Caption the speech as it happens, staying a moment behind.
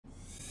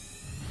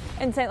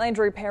In St.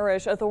 Landry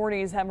Parish,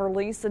 authorities have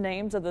released the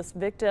names of this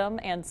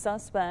victim and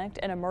suspect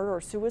in a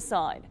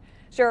murder-suicide.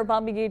 Sheriff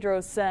Bobby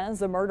Guidros says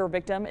the murder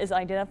victim is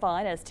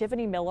identified as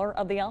Tiffany Miller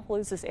of the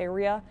Opelousas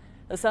area.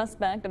 The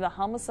suspect of the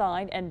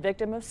homicide and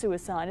victim of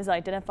suicide is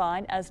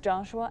identified as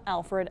Joshua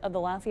Alfred of the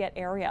Lafayette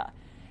area.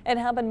 It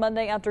happened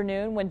Monday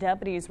afternoon when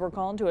deputies were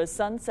called to a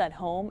Sunset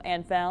home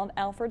and found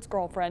Alfred's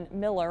girlfriend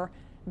Miller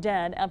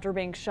dead after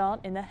being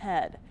shot in the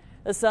head.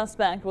 The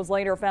suspect was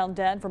later found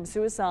dead from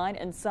suicide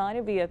inside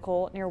a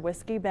vehicle near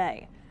Whiskey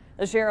Bay.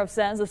 The sheriff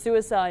says a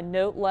suicide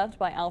note left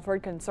by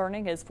Alfred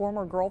concerning his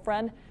former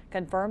girlfriend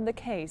confirmed the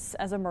case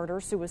as a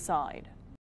murder-suicide.